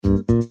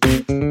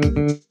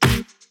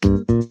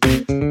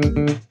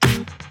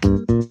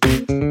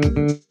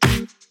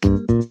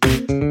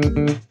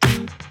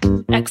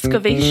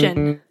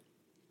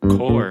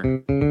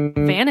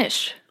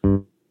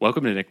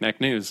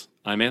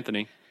I'm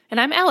Anthony. And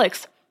I'm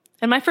Alex.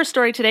 And my first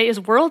story today is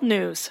world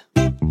news.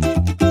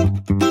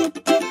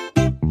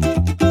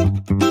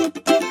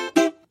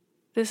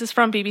 This is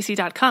from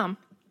BBC.com.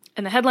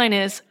 And the headline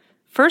is,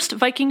 First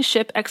Viking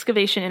ship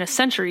excavation in a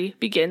century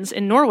begins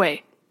in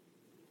Norway.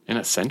 In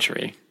a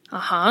century?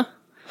 Uh-huh.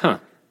 Huh.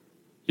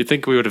 You'd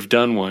think we would have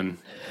done one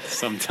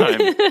sometime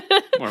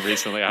more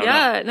recently.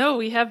 I don't know. No,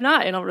 we have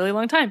not in a really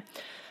long time.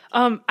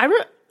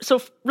 So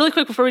really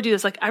quick before we do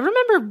this, I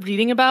remember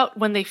reading about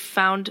when they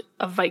found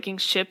a Viking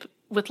ship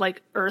with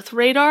Earth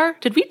radar.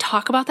 Did we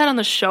talk about that on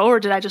the show, or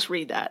did I just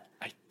read that?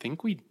 I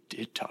think we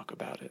did talk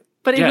about it.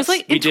 But it was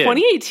in we did.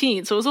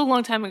 2018, so it was a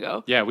long time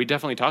ago. Yeah, we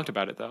definitely talked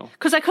about it, though.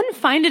 Because I couldn't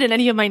find it in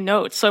any of my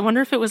notes, so I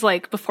wonder if it was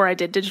before I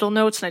did digital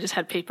notes and I just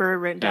had paper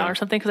written down or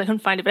something, because I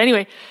couldn't find it. But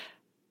anyway,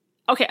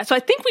 okay, so I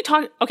think we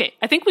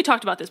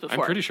talked about this before.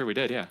 I'm pretty sure we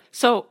did, yeah.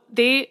 So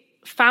they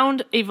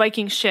found a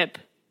Viking ship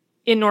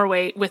in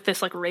Norway with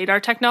this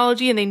radar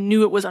technology, and they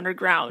knew it was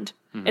underground.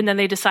 And then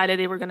they decided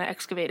they were going to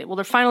excavate it. Well,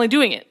 they're finally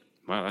doing it.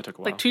 Wow, that took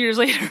a while. 2 years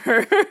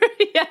later.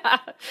 Yeah.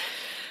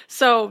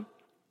 So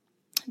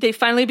they've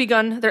finally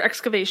begun their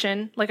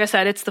excavation. Like I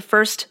said, it's the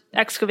first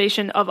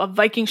excavation of a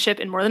Viking ship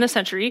in more than a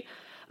century.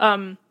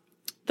 The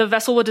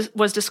vessel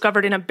was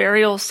discovered in a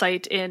burial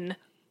site in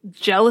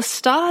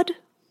Gjelstad.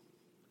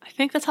 I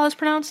think that's how it's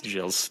pronounced.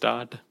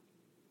 Gjelstad,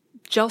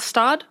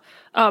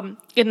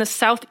 in the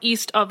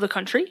southeast of the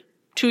country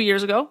 2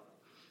 years ago.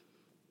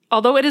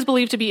 Although it is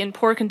believed to be in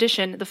poor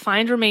condition, the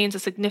find remains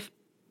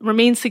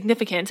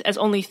significant, as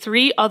only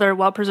 3 other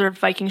well-preserved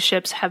Viking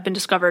ships have been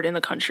discovered in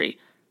the country,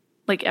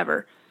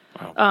 ever.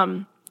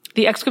 Wow.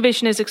 The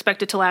excavation is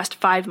expected to last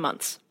 5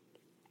 months.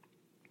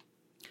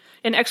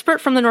 An expert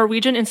from the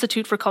Norwegian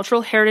Institute for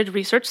Cultural Heritage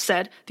Research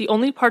said that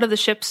only part of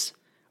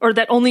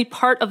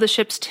the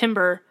ship's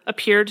timber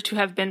appeared to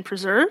have been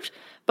preserved,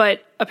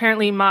 but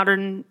apparently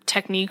modern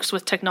techniques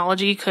with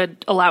technology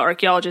could allow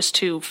archaeologists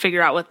to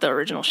figure out what the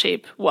original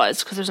shape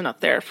was, because there's enough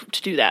there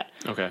to do that.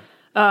 Okay.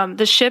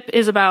 The ship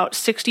is about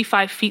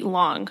 65 feet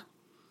long.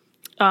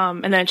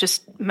 And then it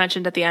just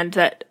mentioned at the end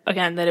that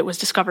it was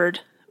discovered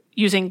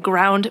using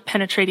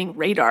ground-penetrating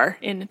radar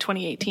in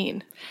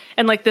 2018.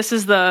 And this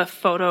is the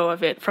photo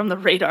of it from the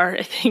radar,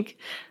 I think.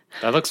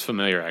 That looks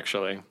familiar,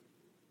 actually.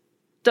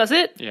 Does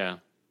it? Yeah.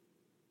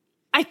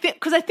 I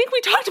think we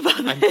talked about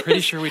this. I'm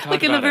pretty sure we talked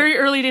about it. In the very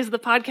early days of the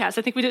podcast,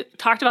 I think we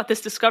talked about this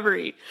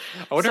discovery.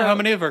 I wonder how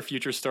many of our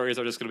future stories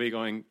are just going to be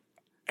going,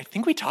 I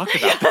think we talked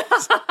about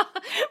this.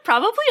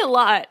 Probably a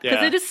lot,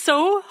 because Yeah. it is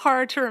so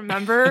hard to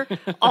remember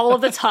all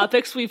of the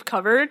topics we've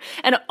covered.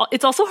 And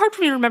it's also hard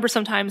for me to remember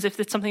sometimes if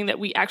it's something that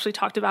we actually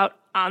talked about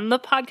on the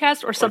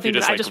podcast or something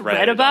that I just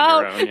read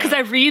about, because I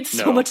read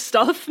so much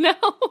stuff now.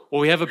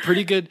 Well, we have a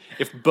pretty good,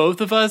 if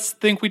both of us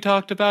think we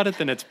talked about it,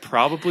 then it's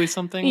probably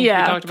something we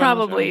talked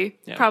about.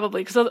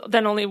 Probably, because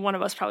then only one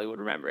of us probably would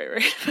remember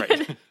it,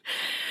 right?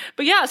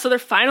 But yeah, so they're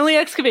finally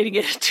excavating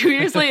it 2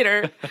 years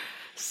later.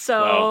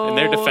 So, well, in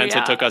their defense,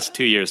 it took us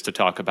 2 years to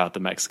talk about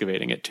them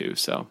excavating it too.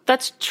 So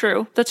that's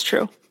true. That's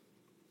true.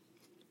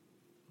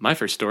 My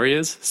first story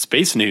is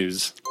space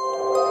news.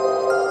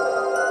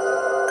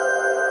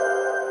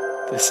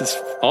 This is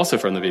also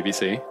from the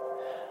BBC.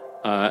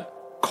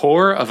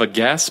 Core of a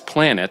gas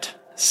planet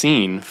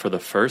seen for the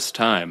first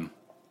time.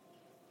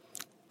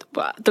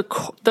 The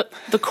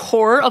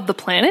core of the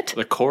planet?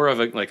 The core of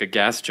a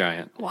gas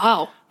giant.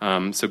 Wow.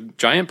 So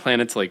giant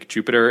planets like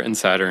Jupiter and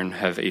Saturn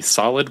have a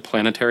solid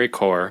planetary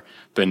core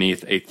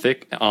beneath a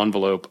thick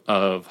envelope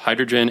of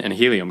hydrogen and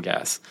helium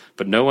gas,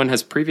 but no one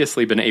has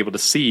previously been able to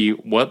see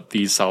what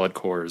these solid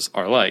cores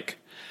are like.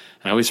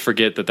 And I always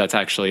forget that that's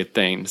actually a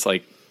thing. It's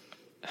I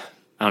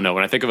don't know,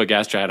 when I think of a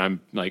gas giant, I'm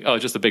like, oh,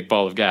 it's just a big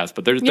ball of gas.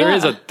 But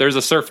there's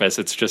a surface.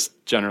 It's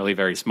just generally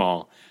very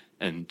small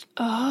and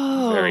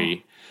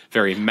very,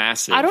 very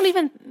massive. I don't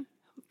even...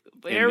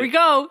 There we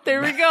go.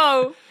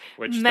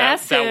 Which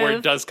massive. That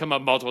word does come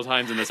up multiple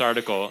times in this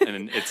article,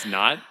 and it's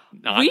not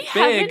we big.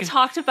 Haven't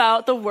talked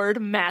about the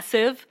word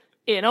massive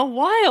in a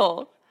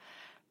while.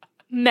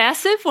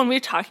 Massive, when we're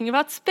talking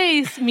about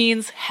space,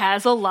 means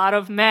has a lot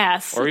of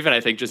mass. Or even,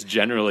 I think, just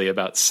generally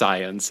about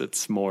science,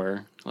 it's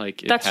more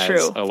like it That's has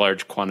true. a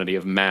large quantity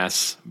of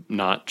mass,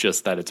 not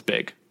just that it's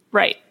big.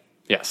 Right.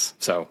 Yes,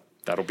 so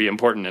that'll be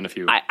important in a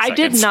few I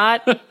did seconds.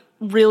 not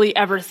really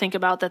ever think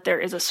about that there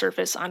is a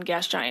surface on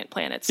gas giant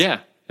planets. Yeah,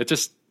 it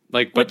just...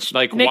 Which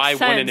why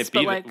makes wouldn't sense, it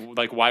be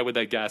but why would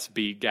that gas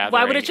be gathering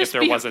why would it just if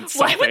there wasn't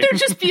something? Why would there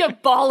just be a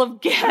ball of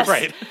gas?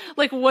 Right.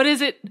 What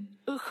is it?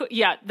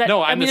 Yeah.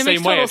 I'm the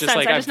same way. It's just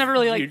I just never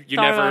really you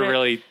thought never about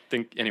really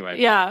think anyway.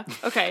 Yeah.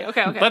 Okay.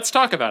 Let's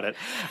talk about it.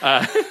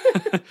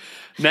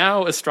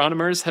 Now,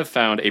 astronomers have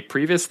found a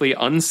previously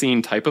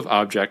unseen type of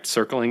object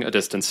circling a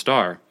distant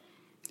star.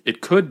 It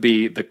could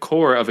be the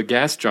core of a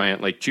gas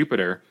giant like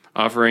Jupiter,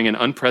 offering an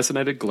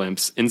unprecedented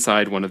glimpse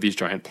inside one of these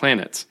giant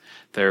planets.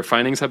 Their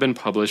findings have been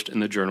published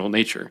in the journal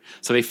Nature.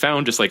 So they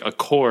found just a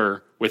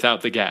core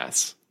without the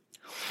gas.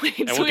 Wait,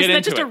 And so we'll is get that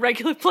into just it. a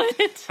regular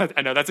planet?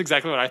 I know, that's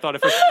exactly what I thought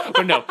at first.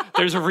 But no,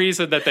 there's a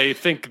reason that they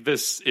think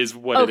this is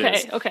what it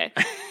is. Okay.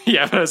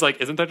 Yeah, but I was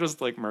like, isn't that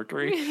just like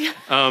Mercury?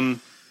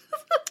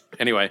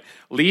 Anyway,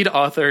 lead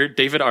author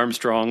David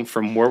Armstrong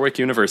from Warwick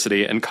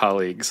University and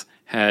colleagues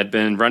had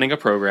been running a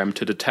program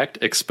to detect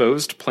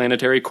exposed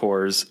planetary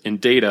cores in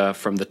data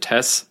from the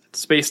TESS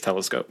Space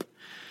Telescope.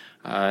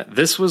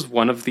 This was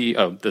one of the...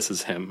 Oh, this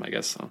is him, I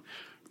guess. So.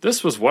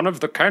 This was one of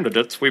the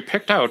candidates we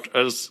picked out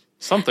as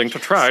something to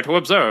try to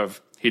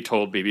observe, he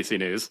told BBC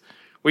News.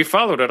 We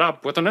followed it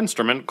up with an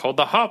instrument called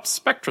the HARPS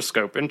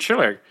spectroscope in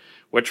Chile,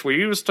 which we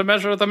used to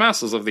measure the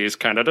masses of these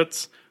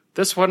candidates.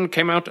 This one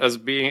came out as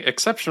being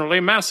exceptionally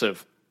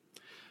massive.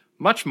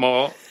 Much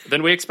more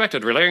than we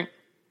expected, really.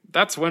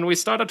 That's when we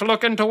started to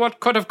look into what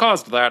could have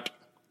caused that.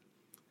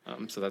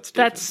 So that's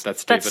David,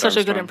 That's David such a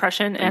Armstrong. good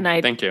impression, and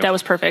Thank you. that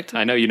was perfect.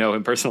 I know you know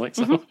him personally,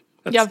 so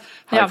that's Yeah,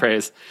 high yeah.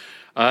 praise.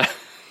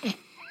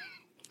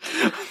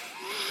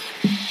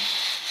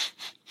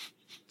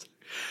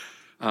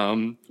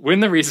 When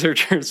the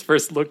researchers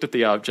first looked at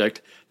the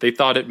object, they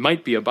thought it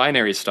might be a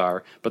binary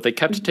star, but they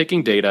kept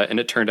taking data, and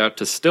it turned out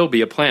to still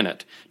be a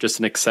planet, just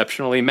an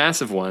exceptionally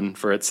massive one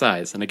for its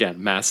size. And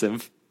again,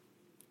 massive.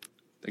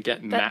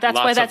 Again, That's lots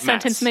why that of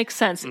sentence mass. makes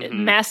sense.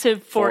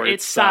 Massive for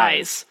its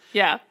size.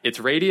 Yeah. Its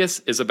radius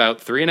is about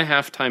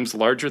 3.5 times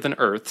larger than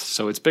Earth,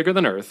 so it's bigger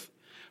than Earth,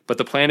 but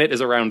the planet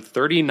is around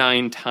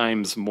 39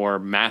 times more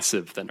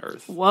massive than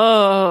Earth.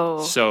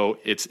 Whoa. So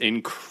it's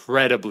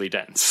incredibly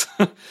dense.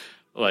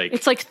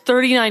 It's like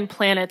 39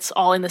 planets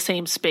all in the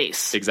same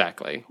space.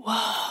 Exactly.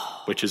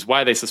 Whoa. Which is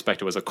why they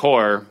suspect it was a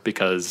core,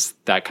 because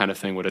that kind of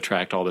thing would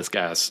attract all this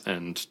gas,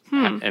 and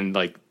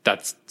like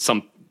that's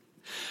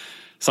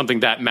something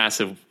that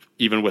massive,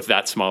 even with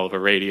that small of a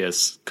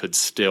radius, could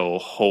still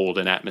hold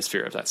an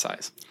atmosphere of that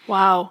size.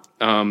 Wow.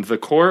 The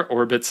core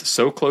orbits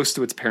so close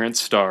to its parent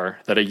star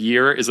that a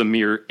year is a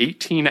mere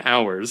 18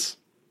 hours.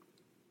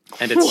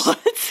 And it's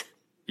What?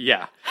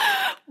 Yeah.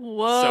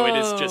 Whoa. So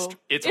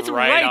it's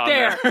right on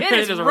there. there.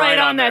 It is right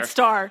on that there.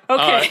 star.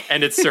 Okay.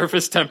 And its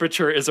surface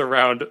temperature is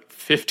around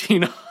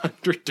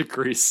 1,500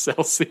 degrees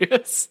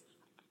Celsius.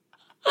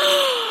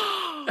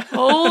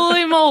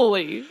 Holy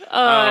moly.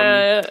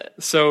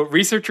 So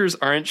researchers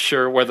aren't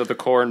sure whether the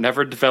core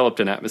never developed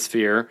an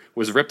atmosphere,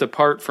 was ripped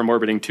apart from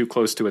orbiting too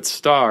close to its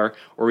star,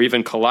 or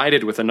even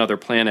collided with another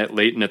planet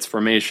late in its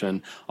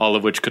formation, all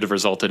of which could have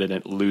resulted in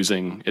it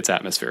losing its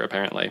atmosphere,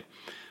 apparently.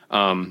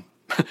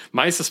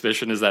 My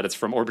suspicion is that it's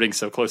from orbiting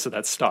so close to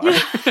that star.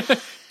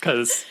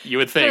 Because you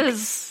would think,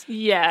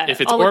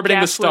 if it's orbiting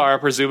the star,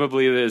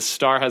 presumably the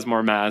star has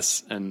more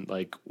mass and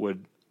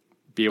would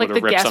be able to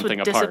rip something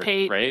apart,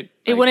 dissipate. Right?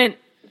 It wouldn't.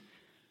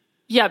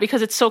 Yeah,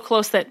 because it's so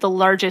close that the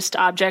largest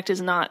object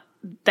is not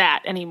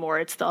that anymore.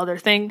 It's the other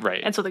thing.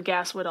 Right. And so the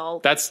gas would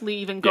all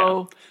leave and Yeah.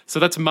 go. So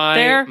that's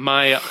there.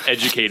 my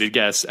educated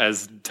guess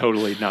as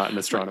totally not an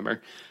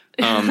astronomer.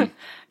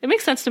 It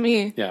makes sense to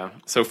me. Yeah.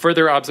 So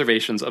further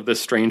observations of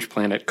this strange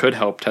planet could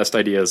help test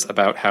ideas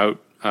about how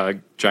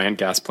giant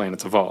gas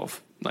planets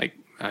evolve. I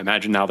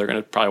imagine now they're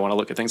going to probably want to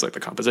look at things like the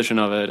composition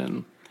of it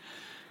and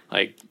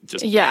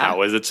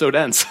how is it so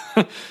dense?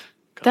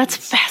 That's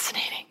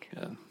fascinating.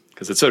 Yeah.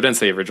 Because it's so dense,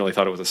 they originally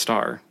thought it was a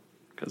star.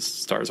 Because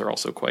stars are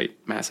also quite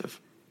massive.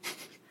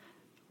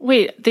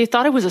 Wait, they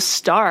thought it was a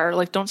star.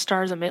 Don't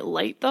stars emit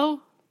light,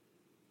 though?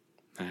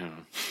 I don't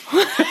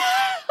know.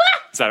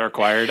 Is that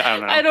required? I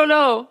don't know. I don't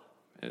know.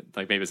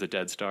 Maybe it's a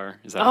dead star.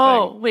 Is that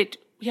a thing? Wait.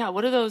 Yeah,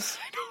 what are those?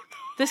 I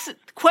don't know.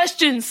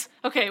 Questions.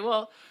 Okay,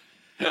 well,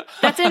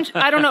 that's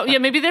I don't know. Yeah,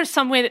 maybe there's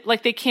some way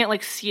that they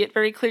can't see it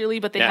very clearly,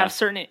 but they have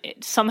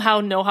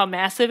somehow know how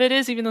massive it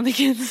is, even though they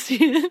can't see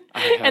it,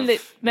 and they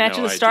match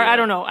the star. Idea. I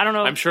don't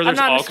know. I'm sure there's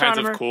all kinds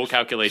of cool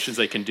calculations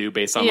they can do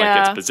based on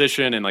its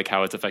position and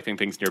how it's affecting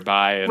things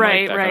nearby and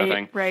that kind of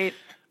thing. Right.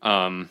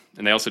 And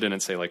they also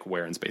didn't say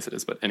where in space it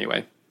is, but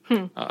anyway.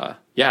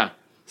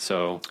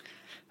 So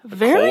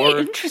very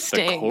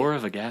interesting. The core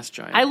of a gas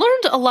giant. I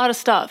learned a lot of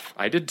stuff.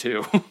 I did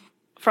too.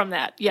 From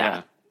that,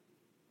 yeah.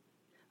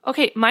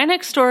 Okay, my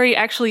next story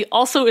actually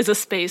also is a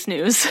space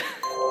news.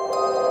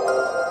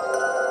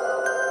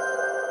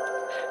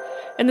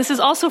 And this is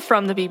also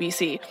from the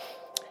BBC.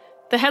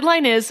 The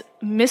headline is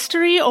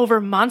Mystery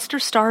Over Monster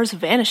Star's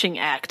Vanishing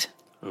Act.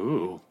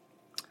 Ooh.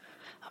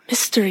 A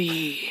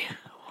mystery.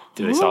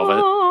 Did they solve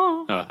it?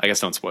 Oh, I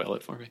guess don't spoil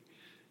it for me.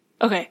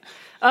 Okay.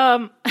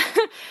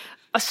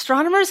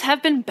 Astronomers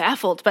have been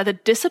baffled by the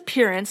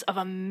disappearance of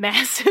a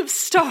massive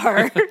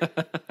star.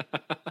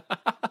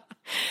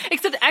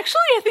 Except, actually,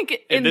 I think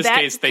in that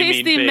case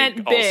they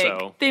meant big.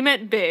 Also. They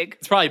meant big.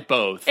 It's probably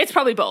both. It's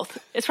probably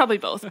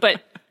both.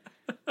 But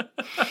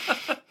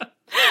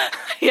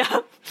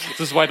yeah. This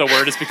is why the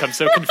word has become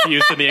so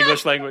confused in the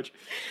English language.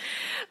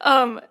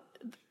 The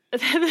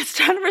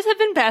astronomers have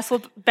been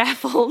baffled.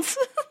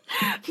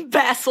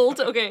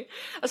 Okay.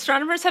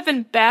 Astronomers have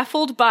been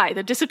baffled by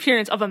the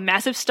disappearance of a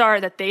massive star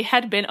that they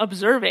had been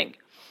observing.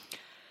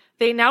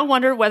 They now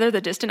wonder whether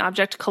the distant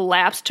object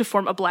collapsed to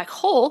form a black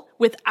hole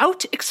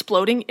without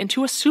exploding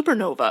into a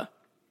supernova.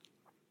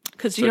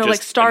 because So like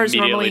just stars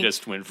immediately normally.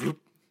 just went, whoop,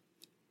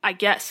 I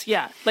guess,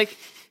 yeah, like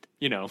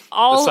the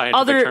all scientific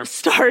other term.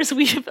 stars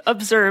we've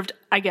observed,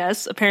 I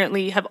guess,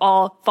 apparently have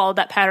all followed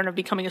that pattern of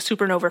becoming a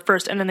supernova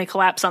first, and then they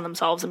collapse on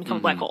themselves and become a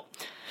black hole.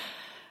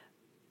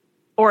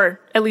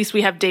 Or at least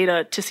we have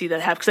data to see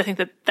that happen, because I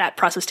think that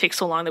process takes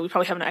so long that we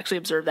probably haven't actually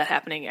observed that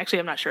happening. Actually,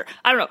 I'm not sure.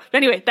 I don't know. But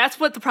anyway, that's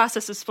what the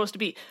process is supposed to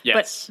be.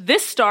 Yes. But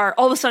this star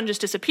all of a sudden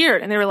just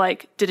disappeared, and they were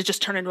like, did it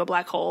just turn into a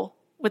black hole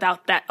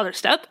without that other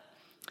step?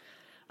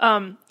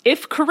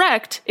 If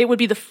correct, it would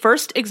be the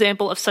first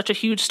example of such a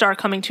huge star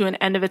coming to an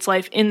end of its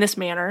life in this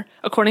manner,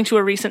 according to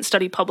a recent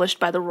study published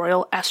by the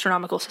Royal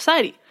Astronomical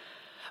Society.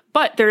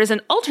 But there is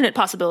an alternate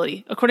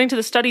possibility. According to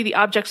the study, the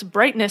object's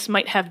brightness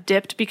might have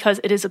dipped because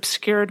it is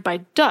obscured by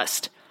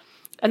dust.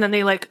 And then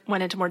they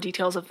went into more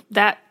details of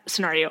that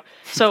scenario.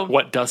 So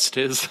What dust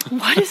is.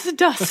 what is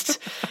dust?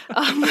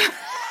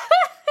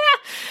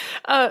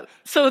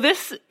 So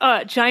this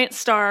giant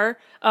star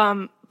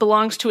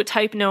belongs to a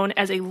type known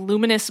as a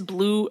luminous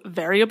blue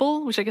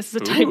variable, which I guess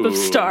is a type of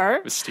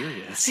star.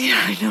 Mysterious. Yeah,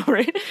 I know,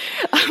 right?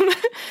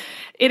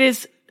 It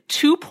is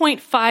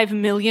 2.5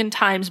 million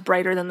times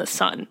brighter than the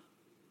sun.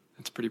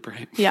 That's pretty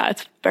bright. Yeah,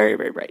 it's very,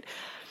 very bright.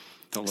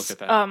 Don't look at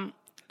that.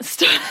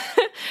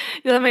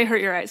 That might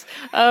hurt your eyes.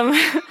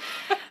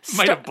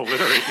 Might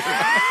obliterate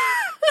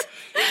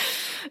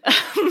your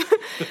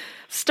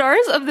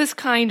Stars of this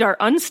kind are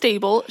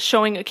unstable,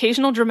 showing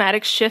occasional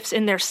dramatic shifts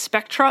in their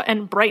spectra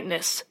and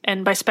brightness.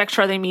 And by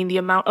spectra, they mean the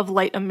amount of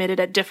light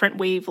emitted at different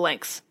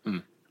wavelengths.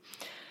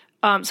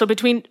 So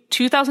between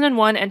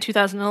 2001 and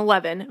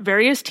 2011,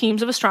 various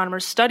teams of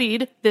astronomers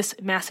studied this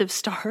massive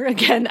star.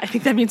 Again, I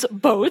think that means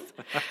both,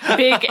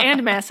 big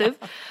and massive,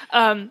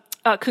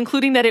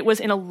 concluding that it was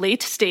in a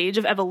late stage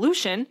of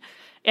evolution.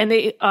 And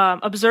they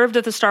observed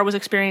that the star was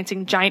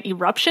experiencing giant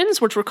eruptions,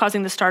 which were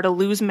causing the star to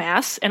lose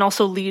mass and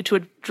also lead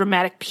to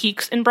dramatic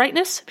peaks in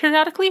brightness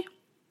periodically.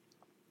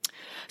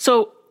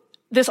 So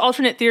this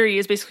alternate theory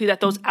is basically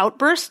that those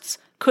outbursts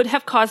could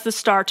have caused the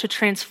star to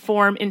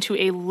transform into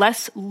a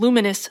less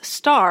luminous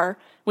star,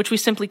 which we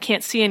simply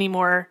can't see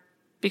anymore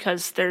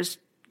because there's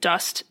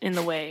dust in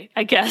the way,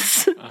 I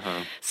guess.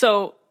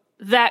 So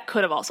that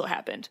could have also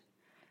happened.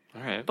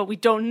 All right. But we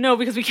don't know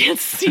because we can't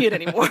see it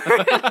anymore.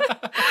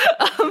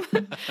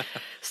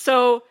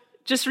 So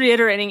just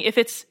reiterating, if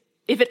it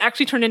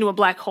actually turned into a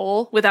black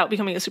hole without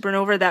becoming a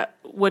supernova, that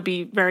would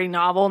be very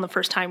novel and the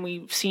first time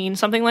we've seen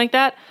something like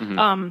that.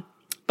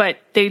 But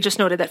they just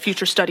noted that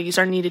future studies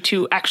are needed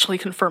to actually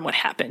confirm what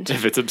happened.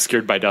 If it's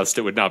obscured by dust,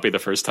 it would not be the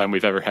first time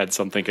we've ever had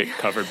something get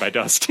covered by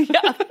dust.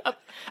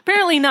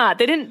 Apparently not.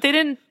 They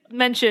didn't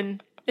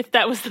mention if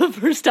that was the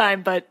first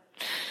time, but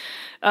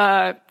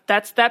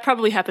that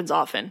probably happens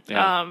often.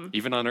 Yeah,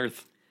 even on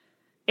Earth.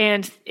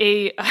 And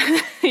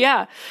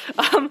that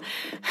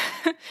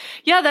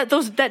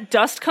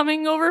dust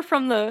coming over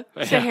from the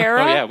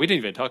Sahara. Oh yeah, we didn't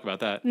even talk about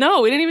that.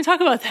 No, we didn't even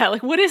talk about that.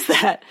 Like, what is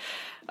that?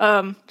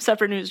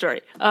 Separate news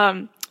story.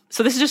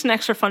 So this is just an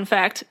extra fun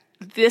fact.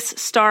 This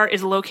star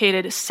is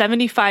located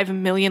 75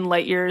 million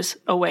light years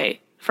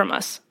away from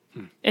us.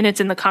 And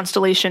it's in the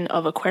constellation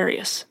of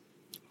Aquarius.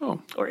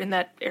 Oh. Or in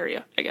that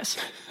area, I guess.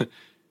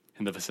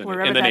 In the vicinity.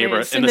 Wherever In the that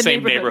neighborhood. is. In the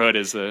same neighborhood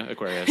as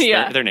Aquarius.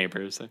 Yeah. They're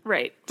neighbors.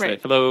 Right. Say,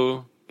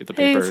 hello, get the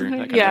paper. That kind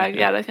of thing.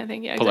 That kind of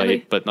thing. Yeah, polite,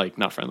 exactly. but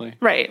not friendly.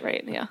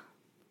 Right, yeah.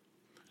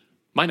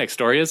 My next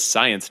story is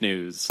science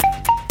news.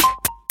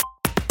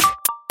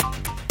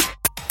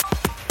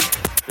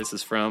 This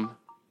is from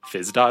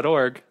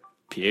phys.org,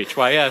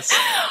 PHYS.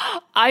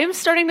 I am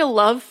starting to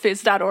love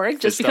phys.org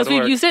just because we've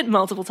Phys.org. used it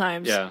multiple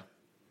times. Yeah.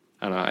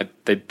 I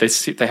don't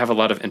know. They have a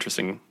lot of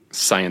interesting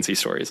science-y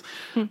stories.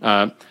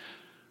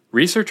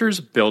 Researchers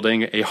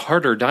building a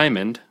harder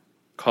diamond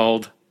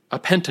called a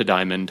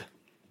pentadiamond.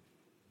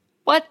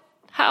 What?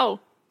 How?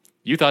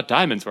 You thought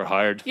diamonds were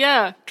hard.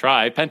 Yeah.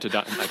 Try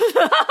pentadiamond.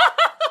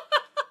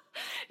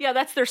 Yeah,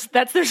 that's their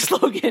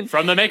slogan.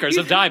 From the makers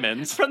of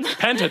diamonds,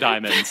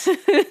 pentadiamonds.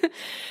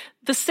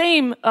 The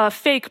same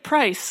fake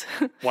price.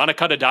 Want to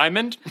cut a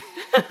diamond?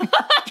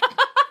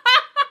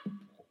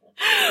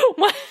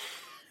 What?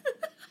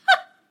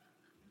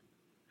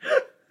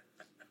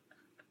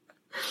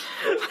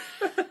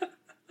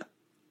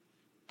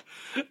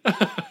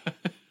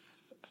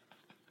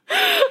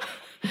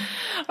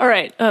 All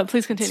right,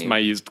 please continue. It's my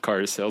used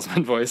car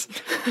salesman voice.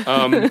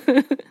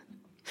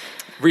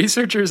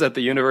 Researchers at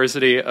the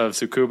University of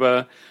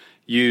Tsukuba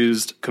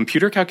used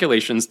computer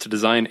calculations to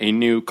design a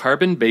new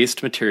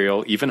carbon-based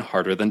material even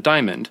harder than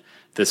diamond.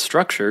 This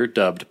structure,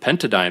 dubbed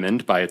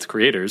pentadiamond by its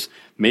creators,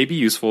 may be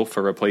useful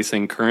for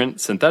replacing current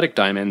synthetic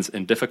diamonds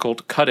in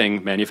difficult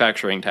cutting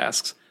manufacturing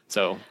tasks.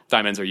 So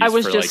diamonds are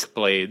used for like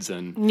blades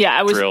and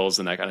drills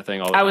and that kind of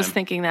thing all the time. I was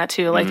thinking that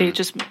too. Like they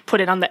just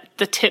put it on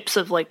the tips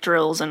of like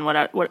drills and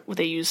what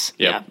they use.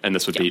 Yeah, and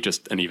this would be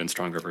just an even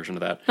stronger version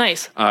of that.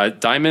 Nice.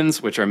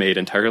 Diamonds, which are made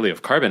entirely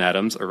of carbon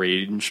atoms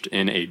arranged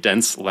in a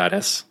dense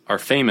lattice, are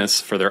famous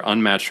for their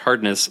unmatched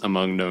hardness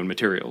among known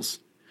materials.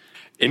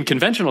 In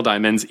conventional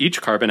diamonds,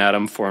 each carbon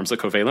atom forms a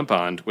covalent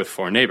bond with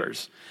 4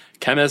 neighbors.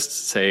 Chemists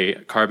say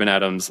carbon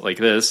atoms like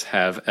this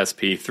have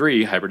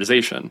sp3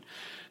 hybridization.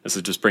 This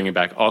is just bringing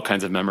back all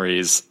kinds of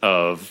memories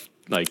of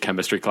like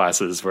chemistry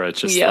classes where it's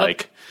just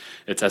like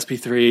it's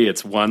sp3,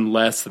 it's one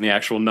less than the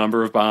actual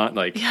number of bond.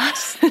 Like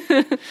Yes.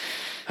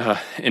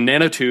 in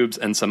nanotubes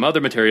and some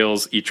other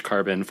materials, each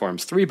carbon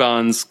forms 3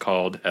 bonds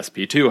called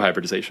sp2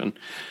 hybridization.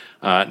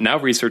 Now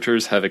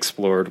researchers have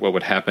explored what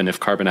would happen if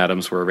carbon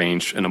atoms were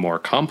arranged in a more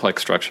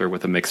complex structure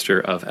with a mixture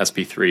of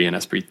sp3 and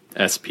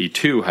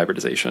sp2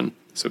 hybridization.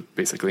 So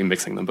basically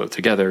mixing them both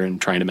together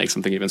and trying to make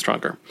something even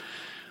stronger.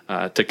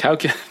 To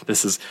calculate,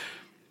 this is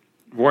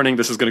going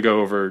to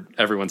go over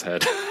everyone's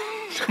head.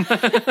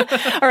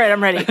 All right,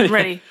 I'm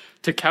ready.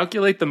 To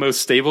calculate the most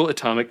stable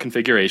atomic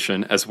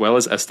configuration, as well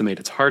as estimate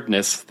its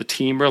hardness, the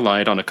team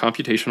relied on a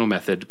computational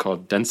method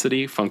called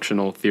density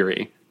functional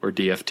theory, or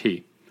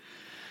DFT.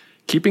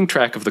 Keeping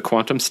track of the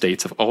quantum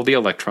states of all the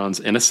electrons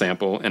in a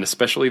sample, and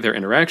especially their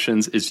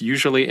interactions, is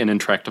usually an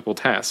intractable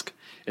task.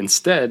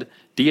 Instead,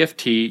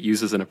 DFT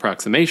uses an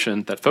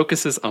approximation that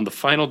focuses on the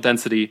final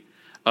density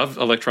of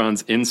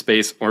electrons in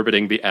space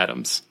orbiting the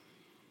atoms.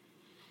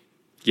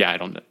 Yeah,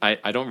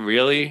 I don't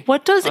really.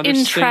 What does understand.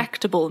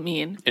 intractable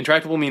mean?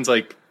 Intractable means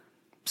like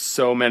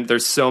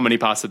there's so many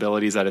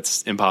possibilities that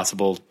it's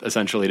impossible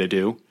essentially to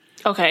do.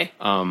 Okay.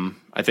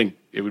 I think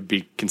it would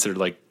be considered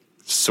like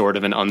sort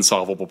of an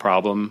unsolvable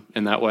problem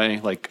in that way.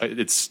 Like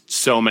it's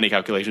so many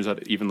calculations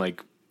that even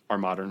like our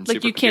modern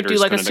like you can't do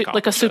like a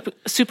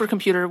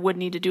supercomputer would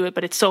need to do it,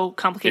 but it's so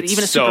complicated.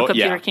 Even a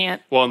supercomputer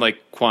can't. Well, and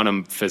like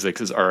quantum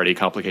physics is already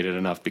complicated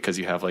enough because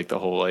you have like the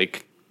whole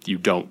like you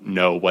don't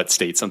know what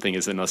state something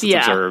is unless it's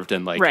observed,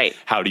 and like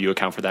how do you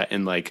account for that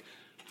in like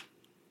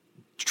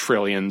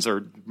trillions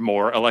or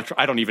more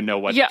I don't even know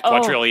what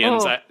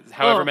quadrillions,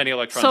 however many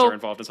electrons are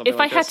involved in something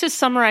like this. If I had to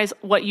summarize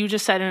what you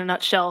just said in a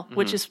nutshell,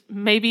 which is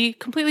maybe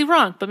completely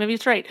wrong, but maybe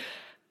it's right.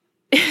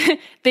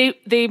 they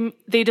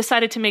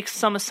decided to make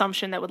some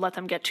assumption that would let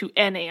them get to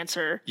an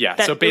answer.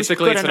 Yeah, so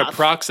basically it's an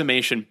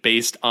approximation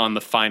based on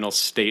the final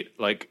state.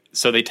 Like,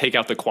 so they take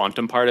out the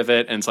quantum part of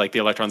it, and it's like the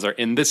electrons are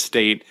in this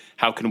state.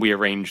 How can we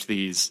arrange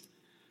these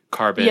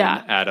carbon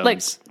atoms?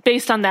 Like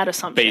based on that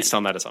assumption. Based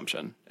on that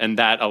assumption. And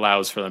that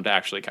allows for them to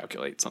actually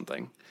calculate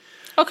something.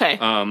 Okay.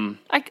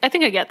 I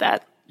think I get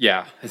that.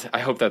 Yeah, I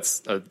hope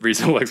that's a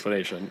reasonable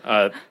explanation.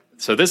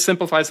 So this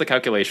simplifies the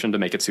calculation to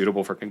make it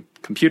suitable for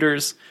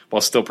computers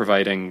while still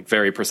providing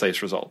very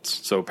precise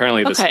results. So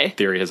apparently this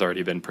theory has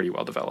already been pretty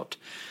well developed.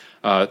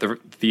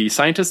 The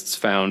scientists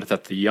found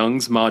that the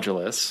Young's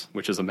modulus,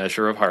 which is a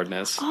measure of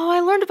hardness. Oh,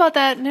 I learned about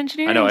that in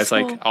engineering I know, it's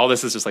school. like all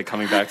this is just like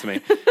coming back to me.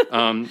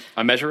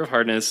 A measure of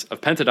hardness of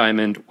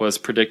pentadiamond was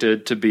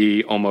predicted to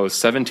be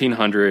almost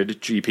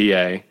 1700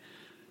 GPa.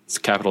 It's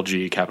capital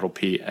G, capital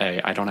P-A.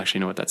 I don't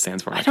actually know what that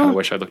stands for. I kind of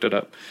wish I looked it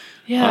up.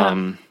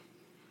 Yeah.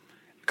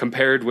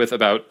 Compared with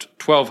about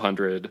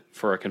 1200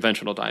 for a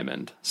conventional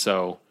diamond.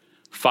 So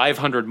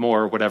 500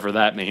 more, whatever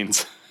that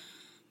means.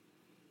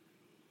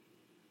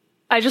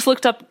 I just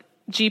looked up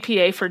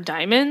GPA for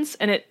diamonds,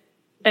 and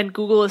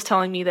Google is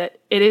telling me that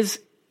it is,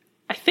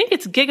 I think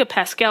it's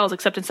gigapascals,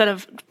 except instead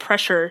of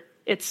pressure,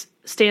 it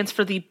stands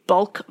for the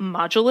bulk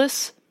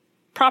modulus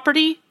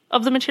property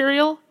of the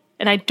material,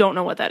 and I don't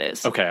know what that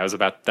is. Okay,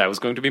 that was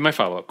going to be my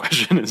follow-up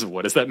question, is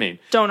what does that mean?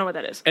 Don't know what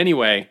that is.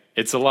 Anyway,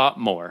 it's a lot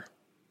more,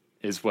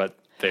 is what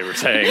they were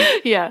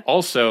saying. Yeah.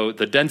 Also,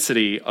 the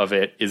density of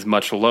it is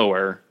much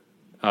lower,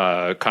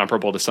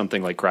 comparable to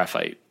something like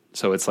graphite.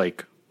 So it's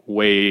like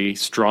way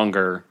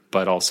stronger,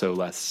 but also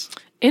less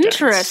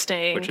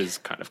interesting, dense, which is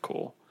kind of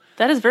cool.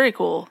 That is very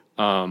cool.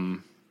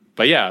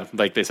 But yeah,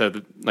 like we said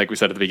at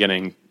the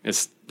beginning,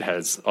 it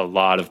has a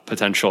lot of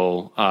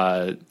potential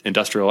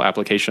industrial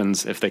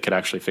applications if they could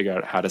actually figure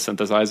out how to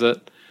synthesize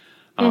it.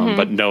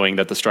 But knowing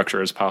that the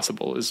structure is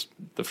possible is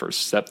the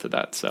first step to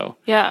that. So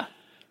yeah.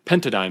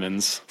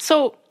 Pentadiamonds.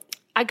 So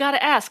I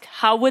gotta ask,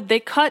 how would they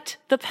cut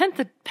the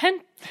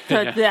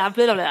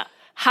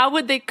how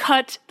would they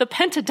cut the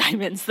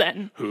pentadiamonds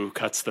then? Who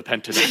cuts the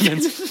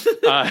pentadiamonds?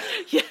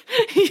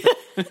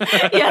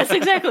 Yes,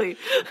 exactly.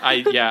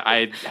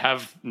 I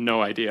have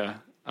no idea.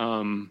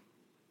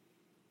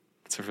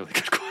 That's a really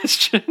good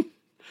question.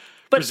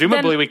 But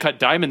presumably we cut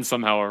diamonds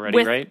somehow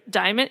already, right?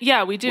 Diamond?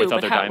 Yeah, we do. With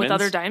other diamonds? With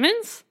other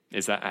diamonds?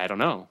 Is that? I don't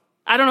know.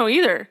 I don't know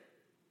either.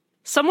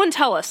 Someone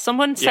tell us.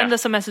 Someone send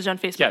us a message on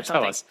Facebook. Yeah,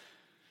 tell us.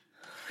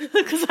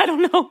 Because I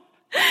don't know.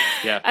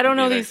 Yeah, I don't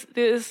know these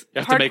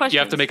hard questions. You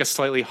have to make a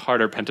slightly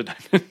harder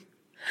pentadiamond.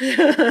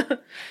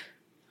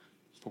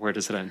 Where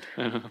does it end?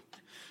 I don't know.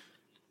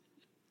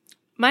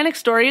 My next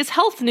story is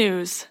health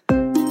news.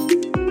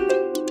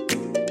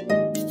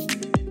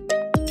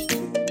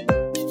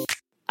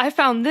 I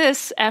found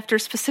this after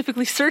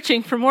specifically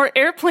searching for more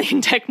airplane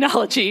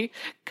technology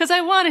because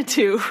I wanted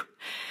to.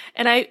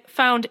 And I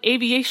found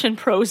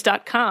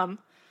aviationpros.com.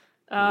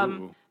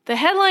 The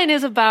headline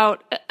is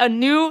about a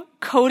new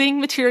coating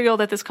material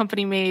that this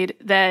company made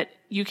that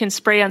you can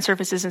spray on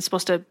surfaces and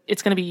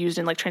it's going to be used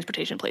in like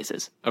transportation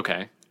places.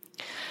 Okay.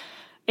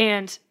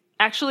 And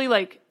actually,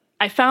 like,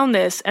 I found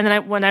this, and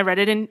then when I read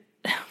it in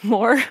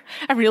more,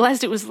 I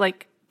realized it was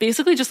like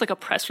basically just like a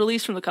press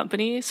release from the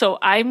company. So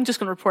I'm just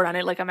going to report on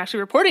it like I'm actually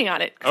reporting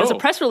on it. It's a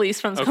press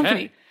release from this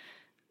company.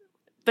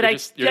 But I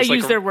use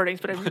like their wordings,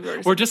 but I read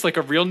words. We're just like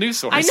a real news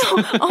source. I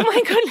know. Oh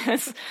my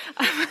goodness.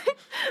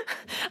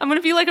 I'm going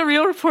to be like a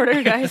real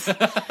reporter, guys.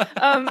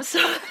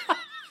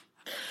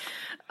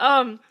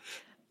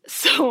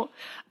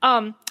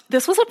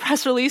 This was a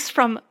press release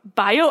from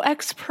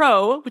BioX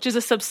Pro, which is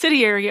a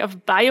subsidiary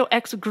of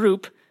BioX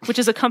Group, which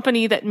is a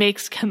company that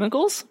makes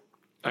chemicals.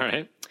 All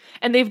right.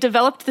 And they've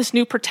developed this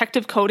new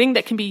protective coating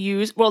that can be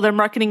used, well, they're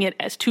marketing it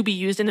as to be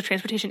used in the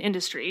transportation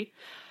industry.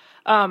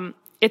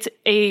 It's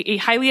a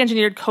highly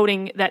engineered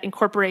coating that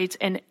incorporates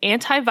an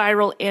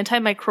antiviral,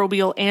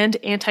 antimicrobial, and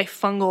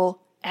antifungal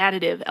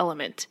additive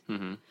element,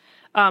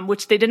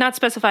 which they did not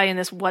specify in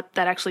this what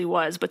that actually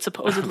was, but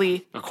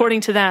supposedly,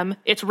 according to them,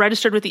 it's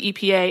registered with the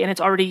EPA and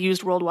it's already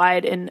used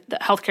worldwide in the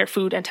healthcare,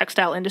 food, and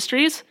textile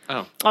industries.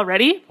 Oh.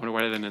 Already? I wonder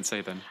why they didn't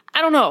say then.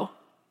 I don't know.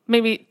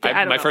 Maybe, I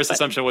don't know. My first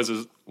assumption was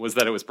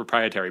that it was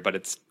proprietary, but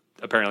it's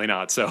apparently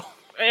not, so.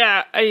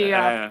 Yeah.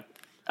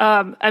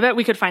 I bet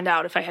we could find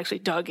out if I actually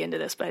dug into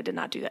this, but I did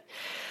not do that.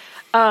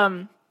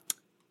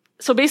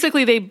 So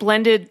basically they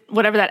blended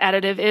whatever that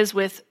additive is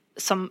with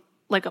some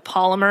like a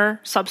polymer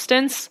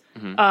substance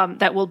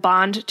that will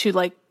bond to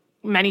like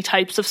many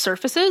types of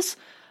surfaces.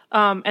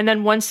 And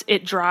then once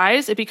it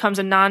dries, it becomes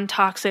a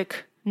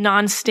non-toxic,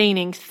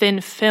 non-staining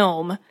thin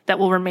film that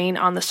will remain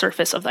on the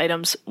surface of the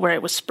items where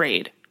it was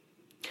sprayed.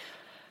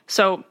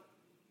 So,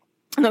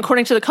 and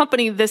according to the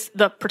company,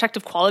 the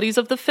protective qualities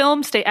of the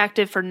film stay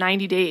active for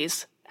 90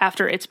 days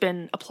after it's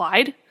been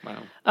applied.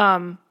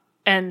 Wow.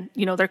 And,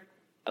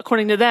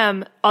 according to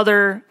them,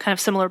 other kind of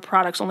similar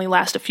products only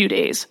last a few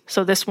days.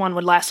 So this one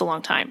would last a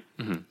long time,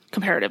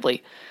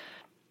 comparatively.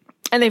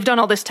 And they've done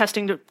all this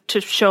testing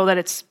to show that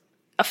it's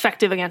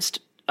effective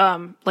against,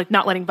 like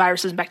not letting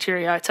viruses and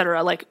bacteria, et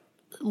cetera, like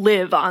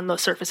live on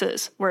those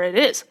surfaces where it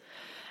is.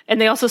 And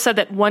they also said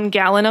that 1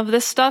 gallon of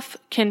this stuff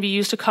can be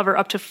used to cover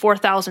up to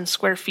 4,000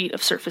 square feet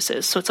of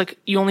surfaces. So it's like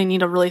you only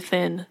need a really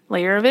thin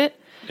layer of it.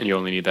 And you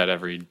only need that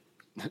every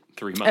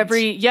 3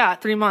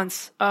 months. 3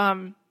 months.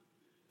 And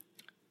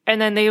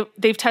then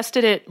they've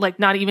tested it like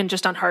not even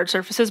just on hard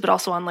surfaces, but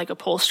also on like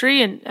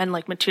upholstery and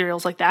like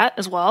materials like that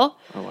as well.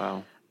 Oh,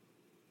 wow.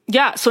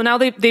 Yeah, so now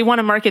they want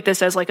to market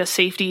this as like a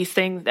safety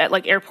thing that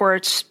like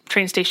airports,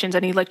 train stations,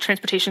 any like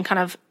transportation kind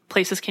of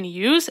places can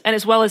use, and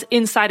as well as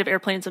inside of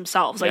airplanes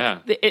themselves.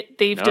 Like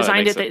they've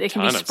designed it that it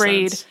can be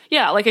sprayed.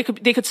 Yeah, like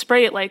they could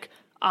spray it like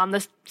on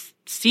the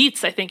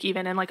seats, I think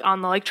even, and like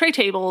on the like tray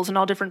tables and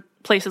all different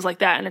places like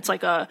that. And it's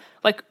like a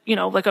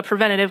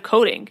preventative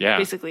coating,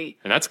 basically.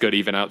 And that's good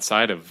even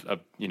outside of a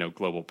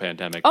global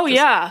pandemic. Oh,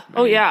 yeah.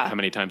 How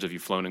many times have you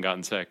flown and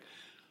gotten sick?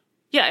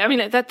 Yeah, I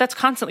mean, that's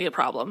constantly a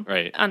problem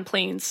on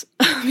planes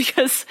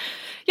because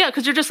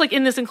you're just like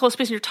in this enclosed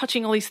space and you're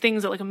touching all these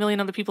things that like a million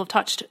other people have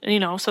touched,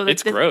 so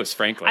it's gross,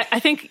 frankly. I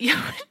think,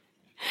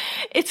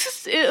 it's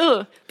just,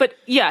 but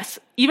yes,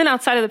 even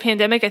outside of the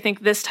pandemic, I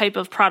think this type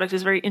of product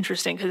is very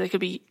interesting because it could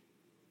be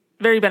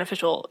very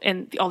beneficial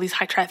in all these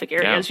high traffic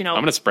areas, I'm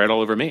going to spray it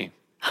all over me.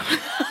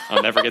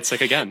 I'll never get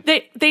sick again.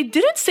 They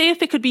didn't say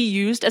if it could be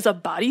used as a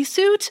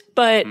bodysuit,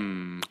 but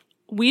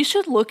we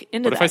should look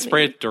into that. What if I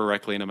spray it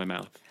directly into my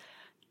mouth?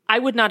 I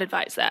would not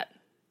advise that.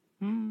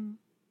 You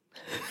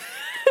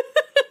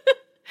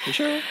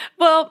sure?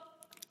 Well,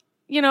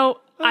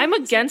 I'm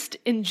against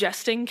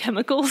ingesting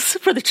chemicals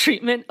for the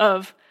treatment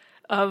of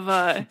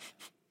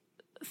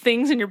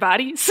things in your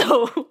body.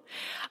 So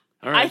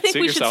I think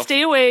we should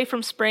stay away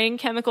from spraying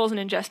chemicals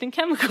and ingesting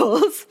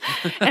chemicals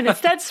and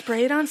instead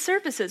spray it on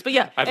surfaces. But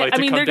yeah, I'd like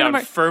to come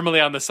down firmly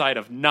on the side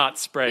of not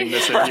spraying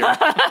this in here.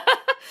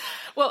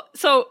 Well,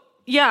 so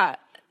yeah.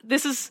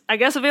 This is, I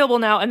guess, available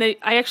now, and I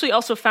actually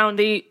also found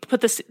they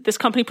put this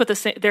company put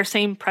their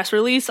same press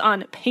release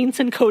on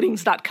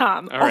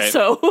paintsandcoatings.com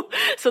also.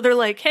 So they're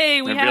like,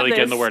 hey, we have really this.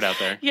 Getting the word out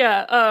there.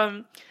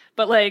 Yeah,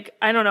 but like,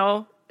 I don't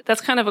know,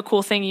 that's kind of a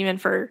cool thing even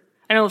for,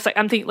 I know it's like,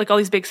 I'm thinking like all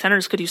these big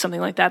centers could do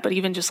something like that, but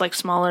even just like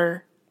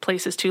smaller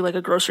places too, like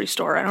a grocery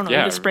store, I don't know,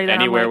 you could spray that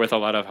anywhere on, like, with a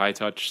lot of high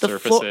touch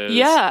surfaces.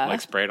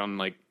 Like spray it on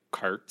like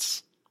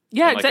carts.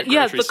 Yeah, exactly.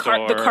 Yeah, the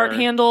cart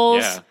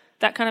handles,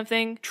 that kind of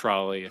thing.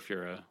 Trolley, if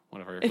you're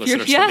one of our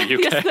listeners from the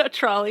UK. Yeah,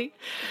 trolley.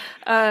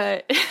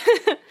 But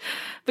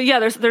yeah,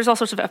 there's all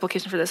sorts of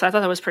application for this. I thought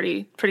that was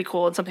pretty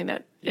cool and something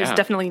that is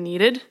definitely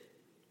needed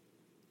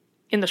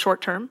in the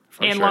short term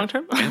and long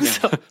term.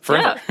 So,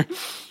 forever. Yeah.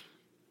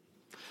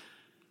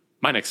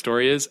 My next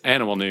story is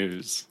animal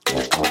news.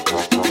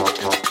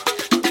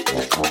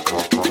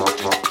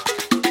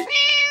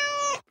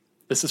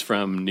 This is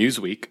from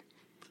Newsweek.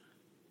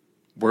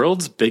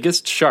 World's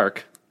biggest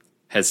shark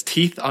has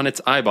teeth on its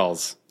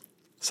eyeballs,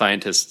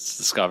 scientists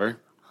discover.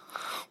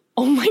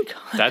 Oh my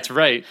God. That's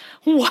right.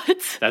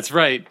 What? That's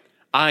right.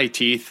 Eye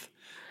teeth.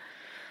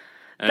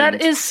 And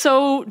that is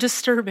so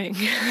disturbing.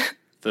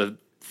 The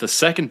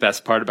second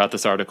best part about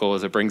this article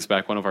is it brings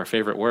back one of our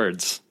favorite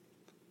words.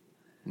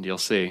 And you'll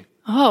see.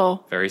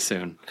 Oh. Very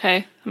soon.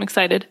 Okay, I'm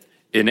excited.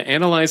 In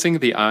analyzing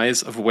the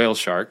eyes of whale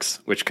sharks,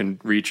 which can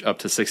reach up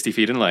to 60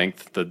 feet in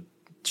length, the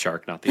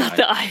shark, not the eye.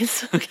 The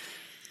eyes.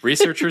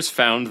 Researchers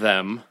found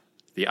them,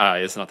 the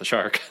eyes, not the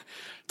shark,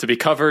 to be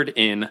covered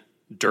in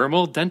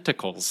dermal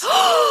denticles.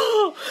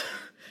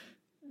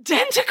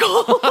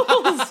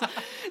 Denticles!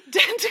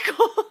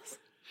 Denticles!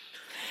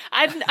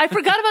 I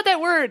forgot about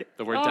that word.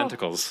 The word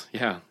denticles,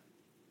 yeah.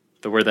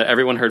 The word that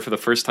everyone heard for the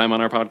first time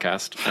on our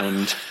podcast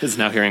and is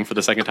now hearing for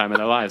the second time in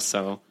their lives.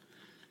 So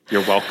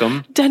you're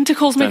welcome.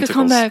 Denticles make a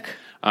comeback.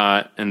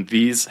 And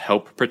these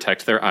help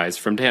protect their eyes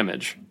from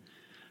damage.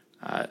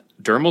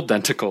 Dermal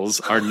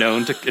denticles are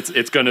known to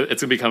it's gonna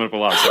be coming up a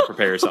lot, so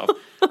prepare yourself.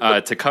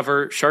 To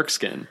cover shark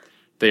skin.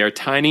 They are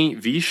tiny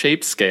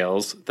V-shaped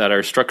scales that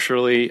are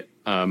structurally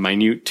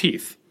minute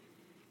teeth.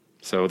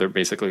 So they're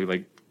basically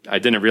like, I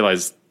didn't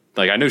realize,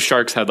 like, I knew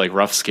sharks had like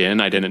rough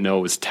skin. I didn't know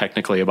it was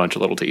technically a bunch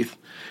of little teeth.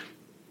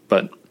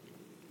 But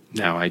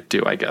now I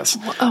do, I guess.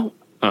 Oh,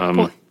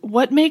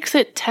 what makes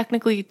it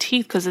technically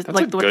teeth? Because it's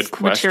like what's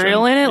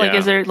material in it? Like,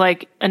 is there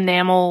like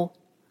enamel,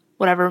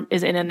 whatever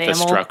is in enamel? The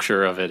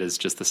structure of it is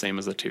just the same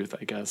as a tooth,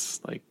 I guess.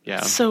 Like,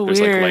 yeah, so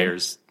there's weird. like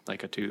layers,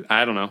 like a tooth.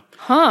 I don't know.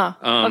 Huh.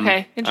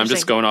 Okay, interesting. I'm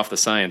just going off the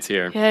science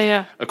here.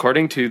 Yeah.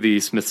 According to the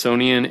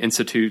Smithsonian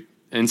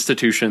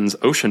Institution's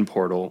Ocean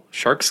Portal,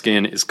 shark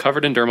skin is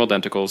covered in dermal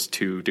denticles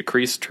to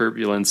decrease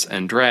turbulence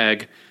and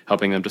drag,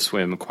 helping them to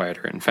swim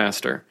quieter and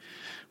faster.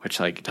 Which,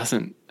 like,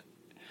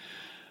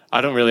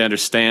 I don't really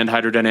understand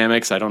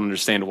hydrodynamics. I don't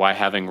understand why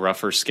having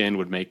rougher skin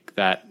would make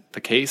that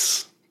the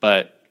case,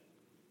 but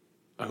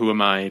who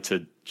am I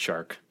to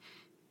shark?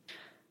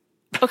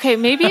 Okay,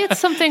 maybe it's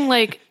something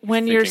like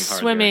when you're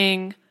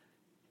swimming,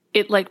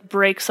 it like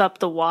breaks up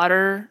the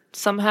water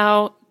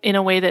somehow in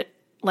a way that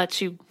lets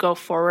you go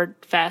forward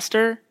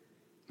faster.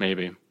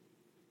 Maybe.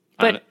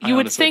 But you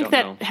would think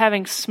that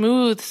having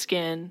smooth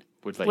skin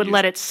would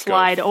let it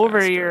slide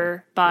over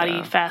your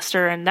body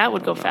faster, and that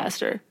would go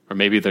faster. Or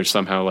maybe there's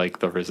somehow like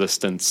the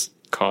resistance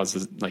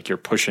causes, like you're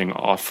pushing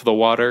off the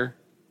water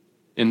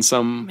in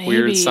some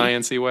weird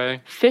sciencey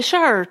way. Fish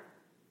are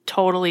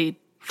totally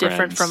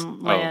different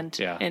from land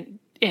and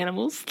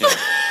animals. Yeah.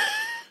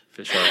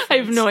 Fish are I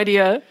have no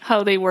idea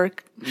how they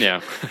work. Yeah.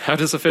 How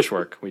does a fish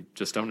work? We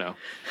just don't know.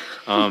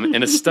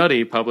 In a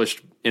study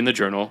published in the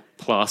journal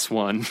PLOS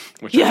One,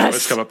 which I know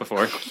has come up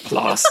before,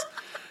 PLOS,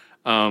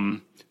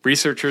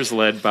 researchers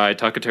led by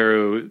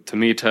Takateru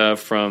Tomita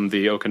from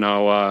the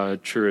Okinawa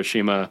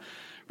Tsurushima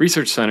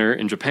Research Center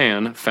in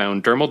Japan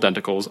found dermal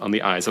denticles on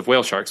the eyes of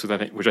whale sharks,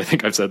 which I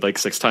think I've said like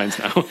 6 times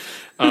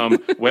now.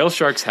 Whale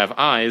sharks have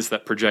eyes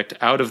that project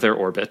out of their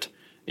orbit,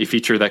 a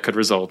feature that could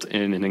result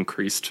in an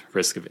increased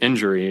risk of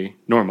injury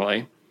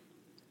normally.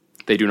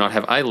 They do not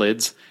have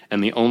eyelids,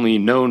 and the only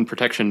known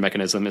protection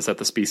mechanism is that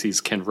the species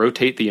can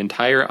rotate the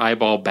entire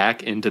eyeball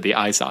back into the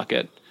eye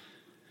socket.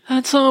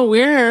 That's so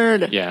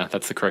weird. Yeah,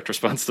 that's the correct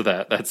response to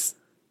that. That's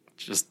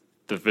just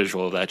the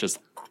visual of that. Just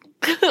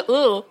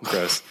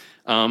gross.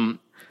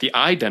 The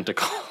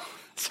identical.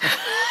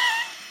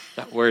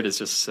 That word is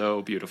just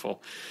so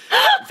beautiful.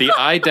 The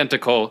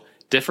identical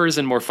differs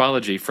in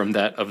morphology from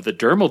that of the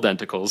dermal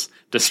denticles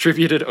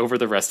distributed over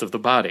the rest of the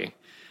body.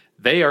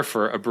 They are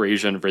for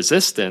abrasion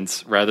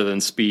resistance rather than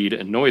speed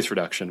and noise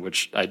reduction,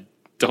 which I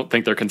don't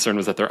think their concern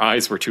was that their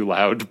eyes were too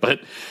loud,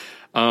 but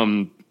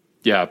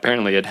yeah,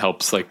 apparently it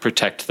helps like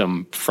protect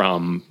them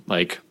from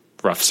like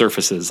rough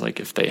surfaces, like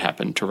if they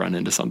happen to run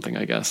into something,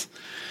 I guess.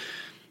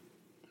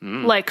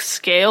 Like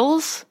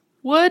scales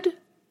would,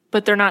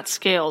 but they're not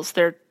scales,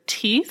 they're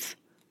teeth.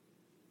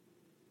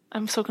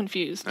 I'm so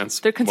confused.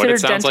 They're considered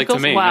denticles. Like to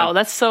me, wow,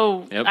 that's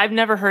so. Yep. I've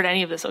never heard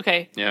any of this.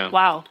 Okay. Yeah.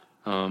 Wow.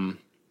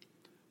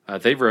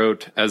 They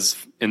wrote, as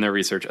in their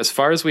research, as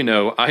far as we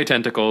know,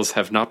 identicals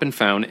have not been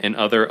found in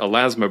other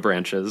elasma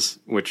branches,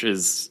 which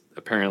is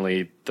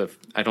apparently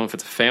I don't know if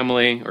it's a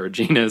family or a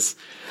genus,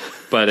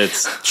 but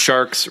it's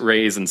sharks,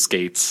 rays, and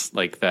skates,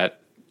 like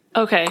that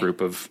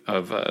group of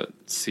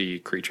sea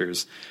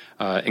creatures,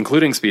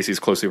 including species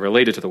closely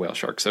related to the whale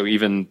shark. So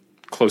even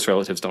close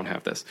relatives don't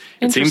have this.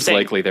 It seems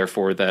likely,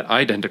 therefore, that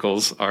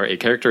identicals are a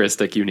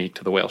characteristic unique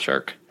to the whale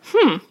shark.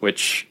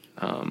 Which,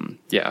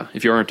 yeah,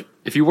 if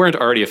you weren't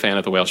already a fan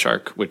of the whale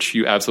shark, which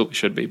you absolutely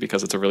should be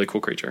because it's a really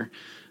cool creature,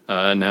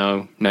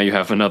 now you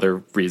have another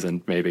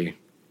reason, maybe.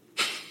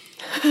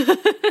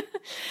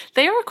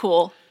 They are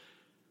cool.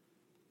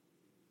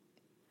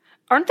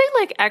 Aren't they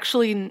like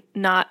actually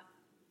not?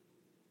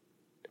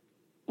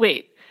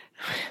 Wait.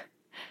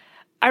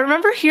 I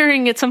remember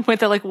hearing at some point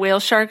that like whale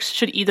sharks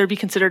should either be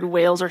considered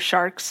whales or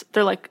sharks.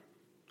 They're like,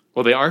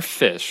 well, they are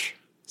fish,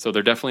 so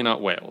they're definitely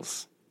not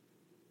whales.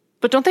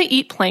 But don't they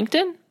eat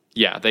plankton?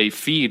 Yeah, they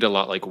feed a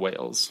lot like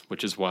whales,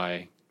 which is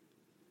why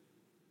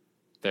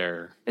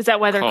they're. Is that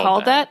why they're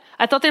called that?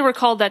 I thought they were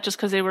called that just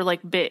because they were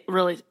like big,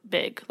 really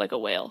big, like a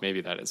whale.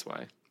 Maybe that is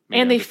why.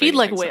 Maybe and they feed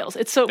like whales.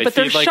 It's so, but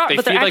they're sharks.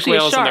 They feed like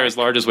whales, and they're as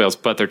large as whales,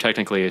 but they're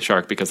technically a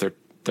shark because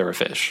they're a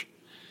fish,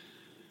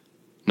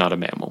 not a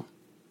mammal.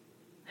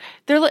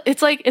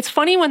 It's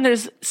funny when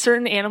there's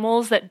certain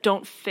animals that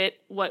don't fit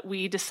what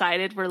we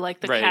decided were like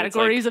the Right,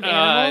 categories of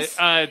animals.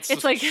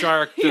 It's like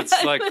shark.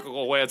 It's like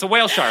it's a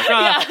whale shark.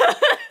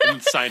 And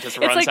the scientist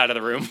runs out of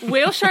the room.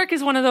 Whale shark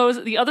is one of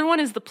those. The other one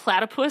is the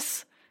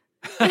platypus.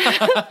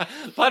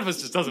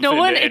 Platypus just doesn't.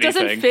 It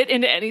doesn't fit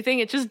into anything.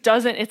 It just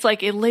doesn't. It's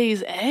like it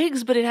lays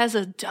eggs, but it has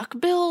a duck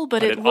bill,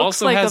 but it looks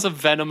also like has a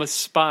venomous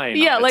spine.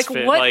 Yeah, on its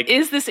what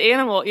is this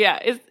animal?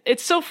 Yeah,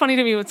 it's so funny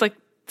to me. It's like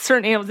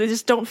certain animals, they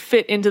just don't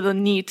fit into the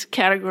neat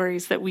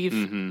categories that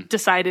we've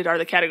decided are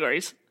the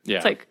categories. Yeah.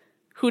 It's like,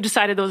 who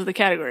decided those are the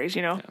categories,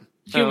 you know?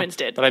 Yeah. Humans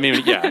did. But I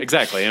mean, yeah,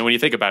 exactly. And when you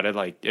think about it,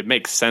 like, it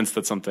makes sense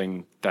that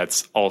something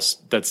that's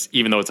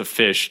even though it's a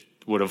fish,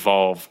 would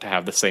evolve to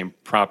have the same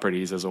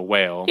properties as a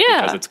whale.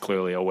 Yeah. Because it's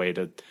clearly a way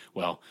to,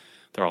 well,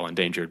 they're all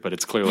endangered, but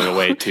it's clearly a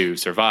way to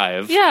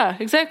survive. Yeah,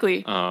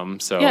 exactly.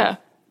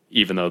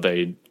 Even though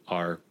they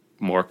are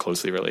more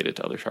closely related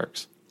to other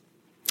sharks.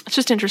 It's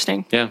just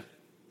interesting. Yeah.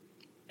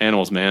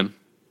 Animals, man.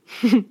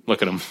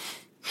 Look at them.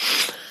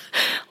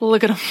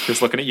 Look at them.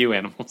 Just looking at you,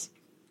 animals.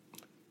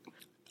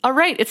 All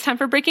right, it's time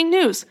for breaking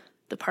news.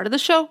 The part of the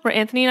show where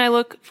Anthony and I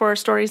look for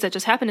stories that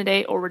just happened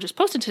today or were just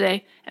posted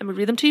today, and we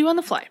read them to you on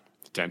the fly.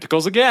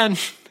 Tentacles again.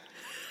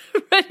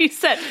 Ready,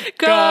 set,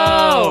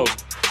 go!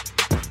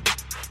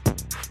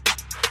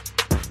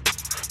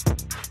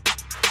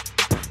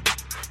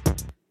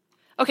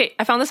 Okay,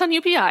 I found this on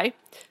UPI.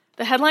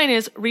 The headline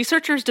is,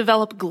 Researchers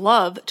Develop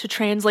Glove to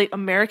Translate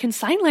American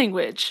Sign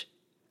Language.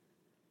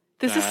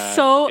 This is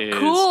so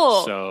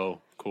cool.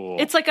 So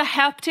cool. It's like a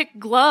haptic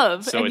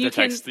glove. So it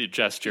detects the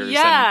gestures.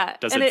 Yeah. And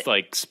does it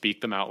like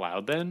speak them out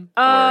loud then?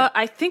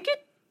 I think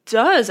it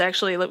does,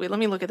 actually. Let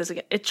me look at this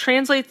again. It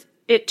translates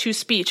it to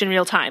speech in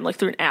real time, like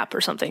through an app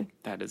or something.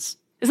 Isn't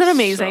that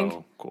amazing?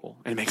 So cool.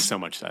 It makes so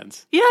much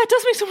sense. Yeah, it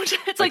does make so much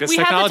sense. It's like we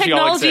have the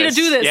technology to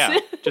do this. Yeah.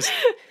 Just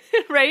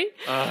right?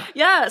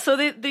 Yeah. So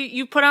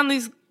you put on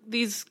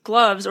these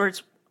gloves, or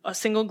it's a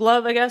single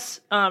glove, I guess.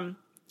 And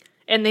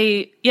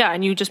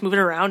and you just move it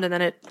around, and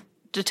then it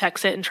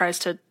detects it and tries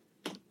to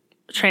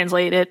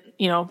translate it,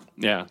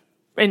 yeah,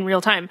 in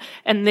real time.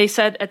 And they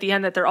said at the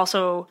end that they're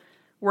also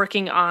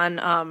working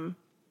on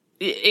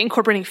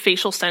incorporating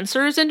facial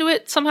sensors into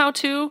it somehow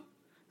too.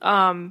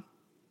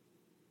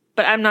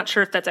 But I'm not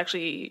sure if that's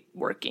actually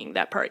working,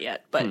 that part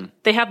yet. But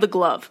they have the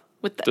glove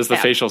with the Does the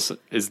facial,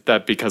 is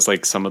that because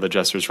like some of the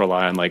gestures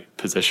rely on like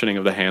positioning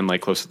of the hand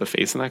like close to the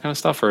face and that kind of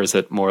stuff? Or is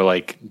it more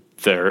like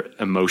their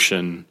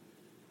emotion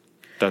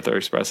that they're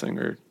expressing?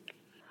 Or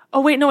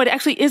oh wait, no, it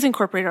actually is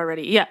incorporated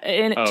already. Yeah,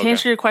 and to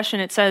answer your question,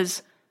 it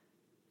says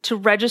to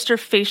register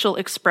facial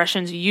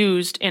expressions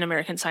used in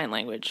American Sign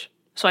Language.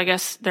 So I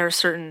guess there are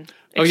certain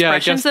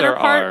expressions that are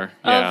part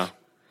of.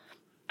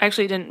 I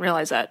actually didn't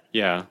realize that.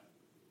 Yeah.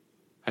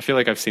 I feel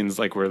like I've seen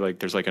like where like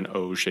there's like an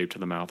O shape to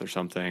the mouth or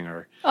something,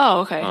 or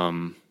oh, okay.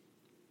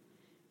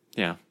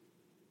 Yeah.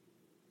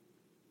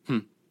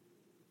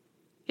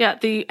 Yeah,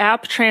 the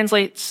app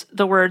translates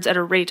the words at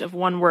a rate of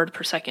 1 word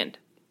per second.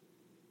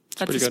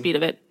 That's the speed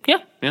of it. Yeah.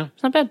 Yeah.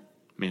 It's not bad.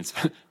 I mean, it's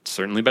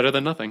certainly better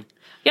than nothing.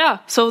 Yeah.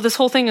 So this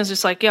whole thing is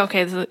just like, yeah,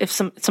 okay, if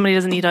somebody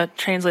doesn't need a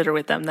translator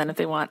with them, then if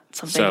they want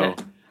something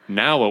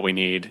now what we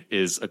need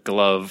is a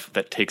glove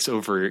that takes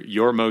over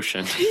your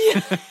motion.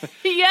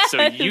 Yes.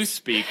 So you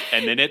speak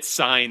and then it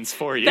signs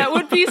for you. That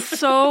would be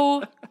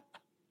so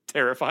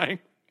terrifying.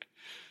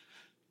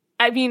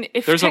 I mean,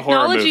 if there's technology a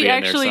horror movie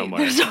in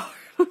there somewhere.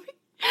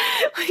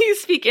 You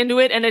speak into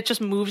it and it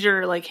just moves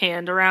your like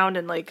hand around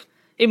and like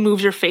it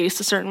moves your face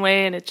a certain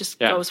way and it just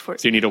goes for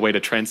it. So you need a way to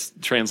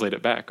translate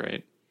it back,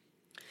 right?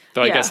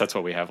 Though I guess that's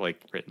what we have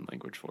like written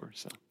language for.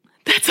 So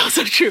that's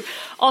also true.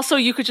 Also,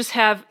 you could just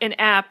have an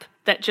app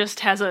that just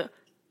has a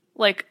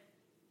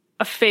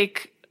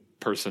fake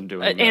person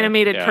doing an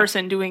animated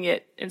person doing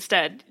it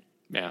instead.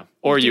 Yeah.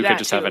 Or you could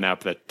just have an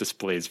app that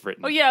displays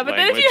written language. But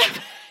then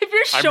if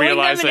you're showing I'm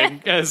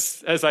realizing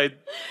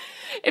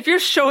if you're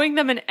showing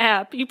them an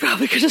app, you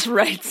probably could just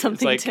write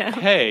something it's like,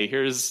 down. Hey,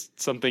 here's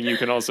something you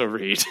can also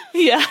read.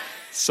 Yeah.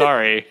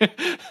 Sorry.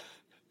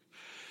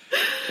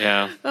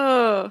 Yeah.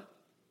 Oh.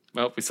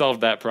 Well, we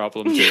solved that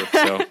problem too.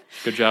 So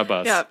good job,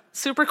 us. Yeah.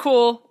 Super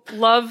cool.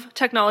 Love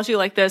technology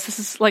like this. This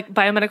is like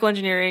biomedical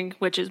engineering,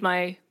 which is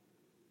my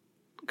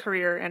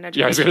career and education.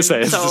 Yeah, I was going to say,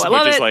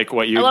 which is like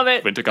what you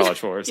went to college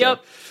for. So.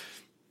 Yep.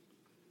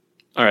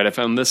 All right. I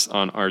found this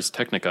on Ars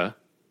Technica.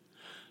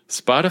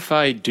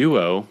 Spotify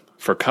Duo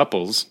for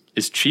couples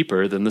is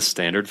cheaper than the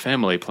standard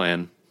family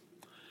plan.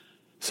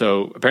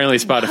 So apparently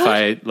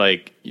Spotify,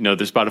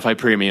 there's Spotify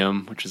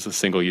Premium, which is a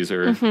single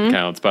user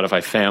account.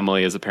 Spotify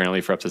Family is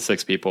apparently for up to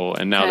 6 people.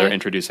 And now they're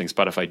introducing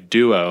Spotify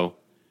Duo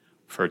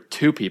for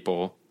 2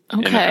 people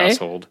in a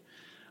household.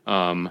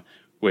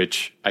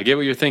 Which I get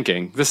what you're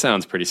thinking. This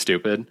sounds pretty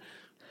stupid.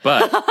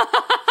 But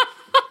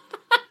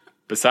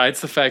besides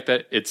the fact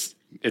that it's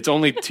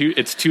only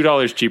it's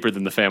 $2 cheaper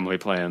than the family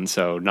plan,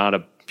 so not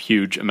a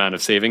huge amount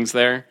of savings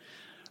there.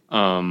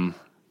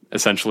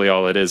 Essentially,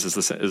 all it is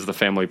the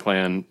family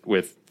plan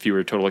with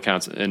fewer total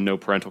accounts and no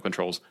parental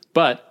controls.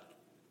 But,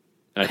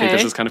 and I think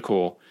this is kind of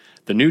cool,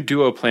 The new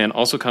Duo plan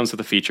also comes with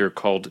a feature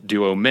called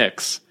Duo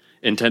Mix,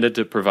 intended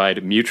to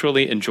provide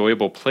mutually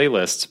enjoyable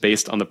playlists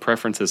based on the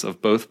preferences of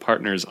both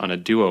partners on a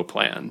Duo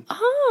plan.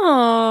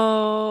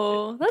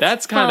 Oh,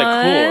 that's kind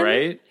of cool,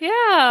 right?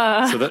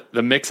 Yeah. So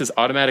the mix is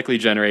automatically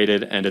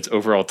generated, and its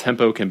overall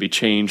tempo can be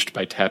changed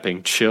by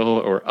tapping chill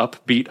or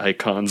upbeat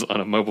icons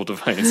on a mobile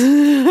device.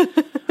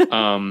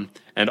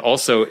 And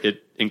also,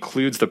 it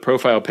includes the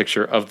profile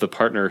picture of the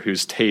partner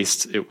whose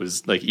taste it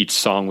was like each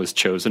song was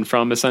chosen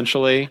from,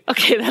 essentially.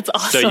 Okay, that's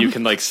awesome. So you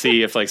can like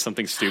see if like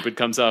something stupid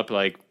comes up,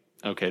 like,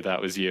 okay,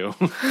 that was you.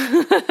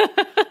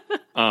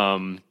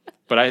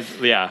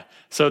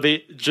 So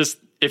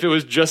if it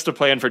was just a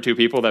plan for two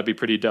people, that'd be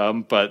pretty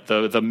dumb. But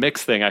the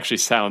mix thing actually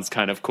sounds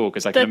kind of cool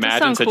because I can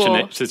imagine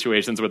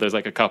situations where there's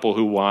like a couple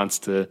who wants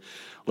to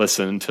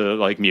listen to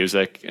like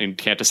music and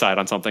can't decide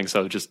on something,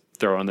 so just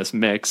throw on this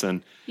mix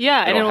and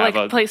and it'll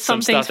like play some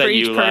things for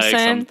each person, like,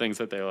 some things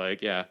that they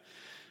like. Yeah,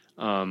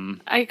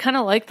 I kind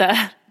of like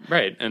that.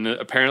 Right, and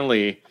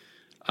apparently,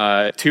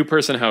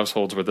 2-person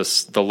households were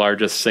the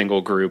largest single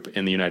group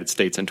in the United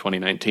States in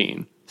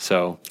 2019.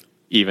 So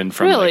even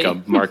from like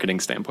a marketing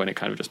standpoint, it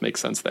kind of just makes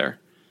sense there.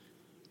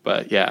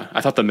 But yeah,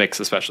 I thought the mix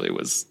especially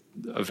was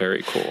a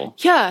very cool.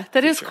 Yeah,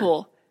 that is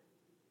cool.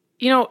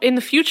 You know, in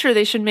the future,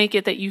 they should make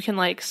it that you can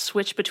like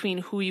switch between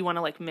who you want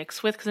to like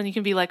mix with, because then you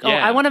can be like,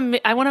 I want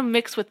to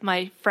mix with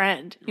my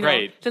friend, you know?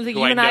 Right? So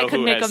you and I could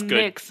make a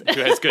mix.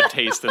 Who has good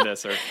taste in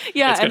this, or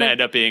it's going to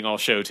end up being all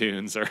show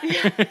tunes, or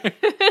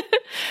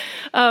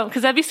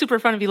because that'd be super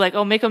fun to be like,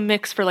 make a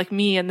mix for like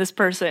me and this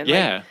person.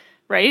 Yeah. Like,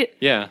 right?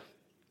 Yeah.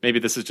 Maybe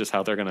this is just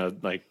how they're going to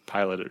like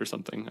pilot it or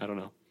something. I don't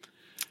know.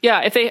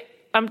 Yeah, if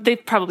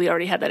they've probably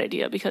already had that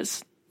idea,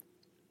 because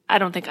I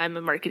don't think I'm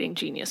a marketing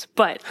genius,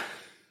 but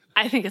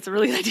I think it's a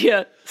really good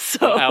idea.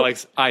 So, well,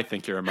 Alex, I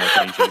think you're a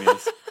marketing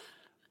genius.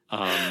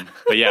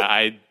 But yeah,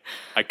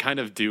 I kind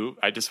of do.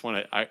 I just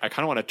want to. I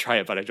kind of want to try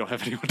it, but I don't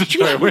have anyone to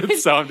try it with.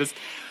 So I'm just.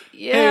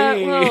 Yeah.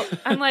 Hey. Well,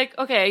 I'm like,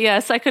 okay,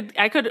 yes, I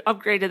could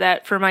upgrade to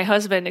that for my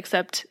husband,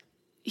 except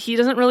he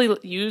doesn't really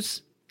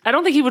use. I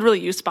don't think he would really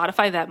use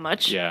Spotify that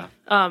much. Yeah.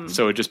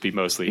 So it'd just be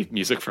mostly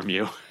music from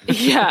you.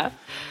 Yeah.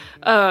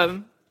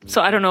 So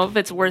I don't know if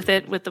it's worth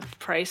it with the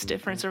price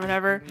difference or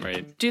whatever.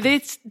 Right. Do they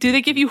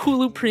give you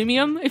Hulu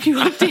Premium if you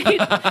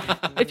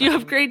update? If you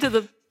upgrade to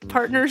the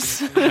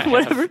partners,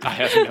 whatever? I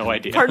have no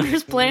idea.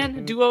 Partners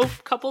plan, duo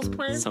couples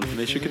plan? Something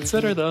they should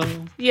consider, though.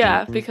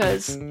 Yeah,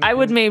 because I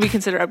would maybe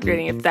consider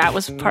upgrading if that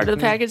was part of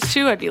the package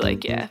too. I'd be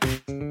like, yeah.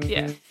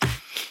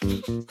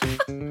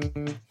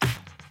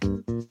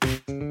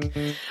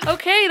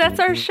 Okay, that's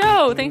our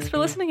show. Thanks for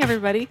listening,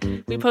 everybody.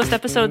 We post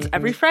episodes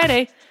every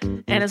Friday.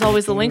 And as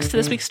always, the links to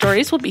this week's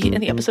stories will be in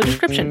the episode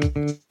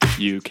description.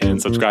 You can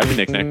subscribe to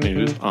Knick-Knack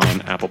News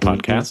on Apple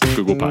Podcasts,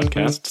 Google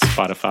Podcasts,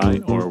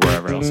 Spotify, or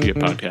wherever else you get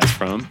podcasts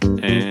from.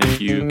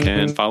 And you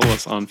can follow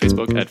us on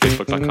Facebook at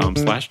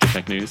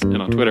facebook.com/Knick-Knack News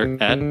and on Twitter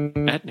at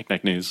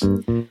Knick-Knack News.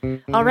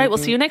 All right, we'll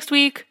see you next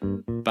week.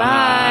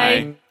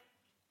 Bye.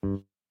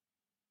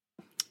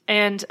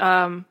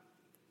 And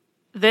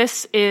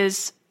this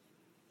is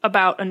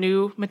about a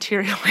new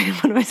material.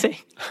 What am I saying?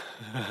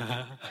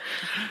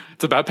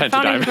 It's about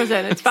pentadiamonds.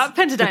 It's about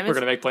pentadiamonds. We're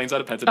going to make planes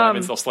out of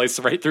pentadiamonds. They'll slice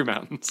right through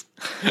mountains.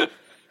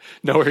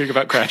 No worrying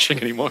about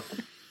crashing anymore.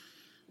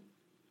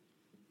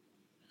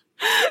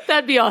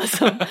 That'd be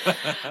awesome.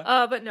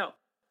 But no.